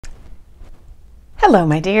Hello,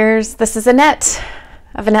 my dears. This is Annette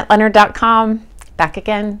of AnnetteLeonard.com, back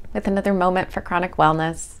again with another moment for chronic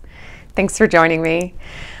wellness. Thanks for joining me.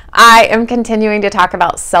 I am continuing to talk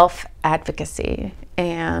about self-advocacy,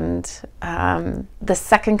 and the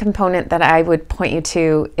second component that I would point you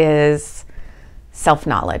to is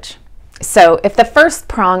self-knowledge. So if the first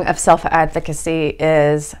prong of self-advocacy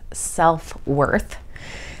is self-worth,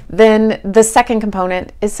 then the second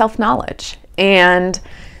component is self-knowledge. And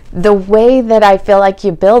the way that I feel like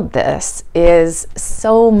you build this is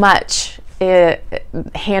so much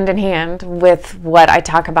hand in hand with what I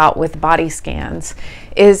talk about with body scans,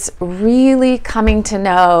 is really coming to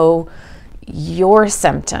know your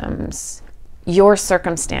symptoms, your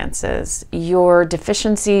circumstances, your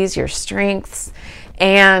deficiencies, your strengths,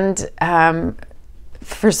 and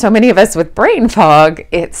for so many of us with brain fog,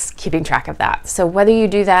 it's keeping track of that. So whether you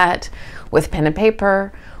do that with pen and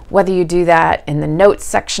paper, whether you do that in the notes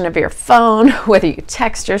section of your phone, whether you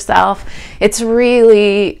text yourself, it's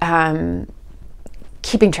really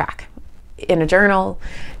keeping track in a journal,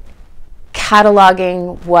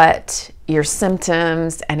 cataloging what your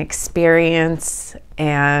symptoms and experience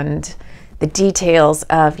and the details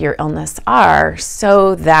of your illness are,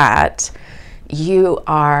 so that you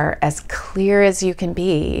are as clear as you can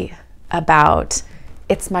be about,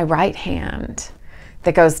 it's my right hand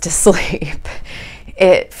that goes to sleep.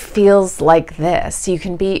 It feels like this. You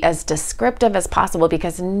can be as descriptive as possible,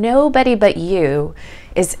 because nobody but you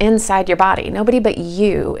is inside your body. Nobody but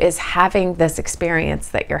you is having this experience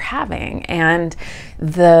that you're having. And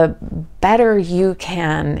the better you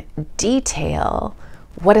can detail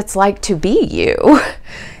what it's like to be you,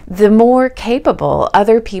 the more capable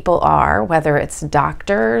other people are, whether it's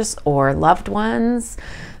doctors or loved ones,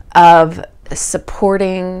 of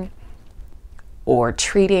supporting or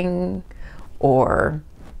treating or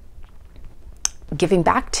giving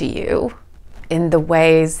back to you in the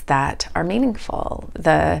ways that are meaningful.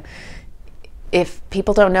 If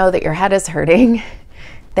people don't know that your head is hurting,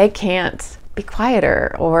 they can't be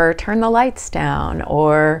quieter or turn the lights down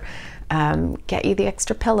or get you the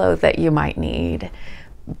extra pillow that you might need.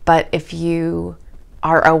 But if you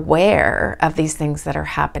are aware of these things that are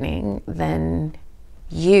happening, then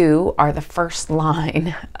you are the first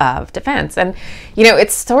line of defense. And, you know,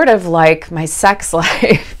 it's sort of like my sex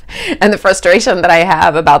life and the frustration that I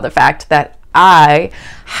have about the fact that I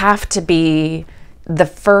have to be the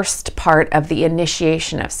first part of the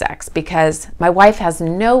initiation of sex, because my wife has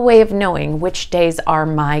no way of knowing which days are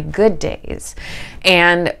my good days.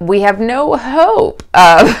 And we have no hope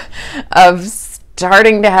of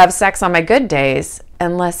starting to have sex on my good days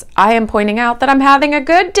unless I am pointing out that I'm having a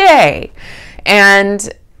good day.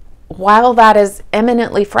 And while that is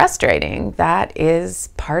eminently frustrating, that is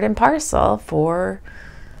part and parcel for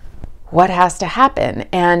what has to happen.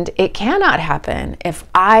 And it cannot happen if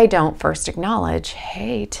I don't first acknowledge,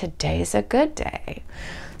 hey, today's a good day.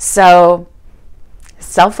 So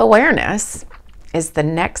self-awareness is the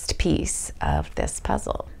next piece of this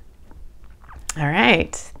puzzle. All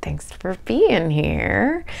right, thanks for being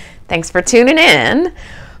here. Thanks for tuning in.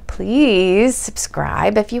 Please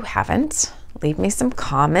subscribe if you haven't. Leave me some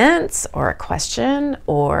comments or a question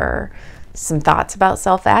or some thoughts about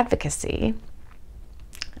self-advocacy.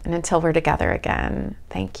 And until we're together again,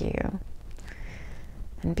 thank you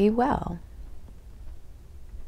and be well.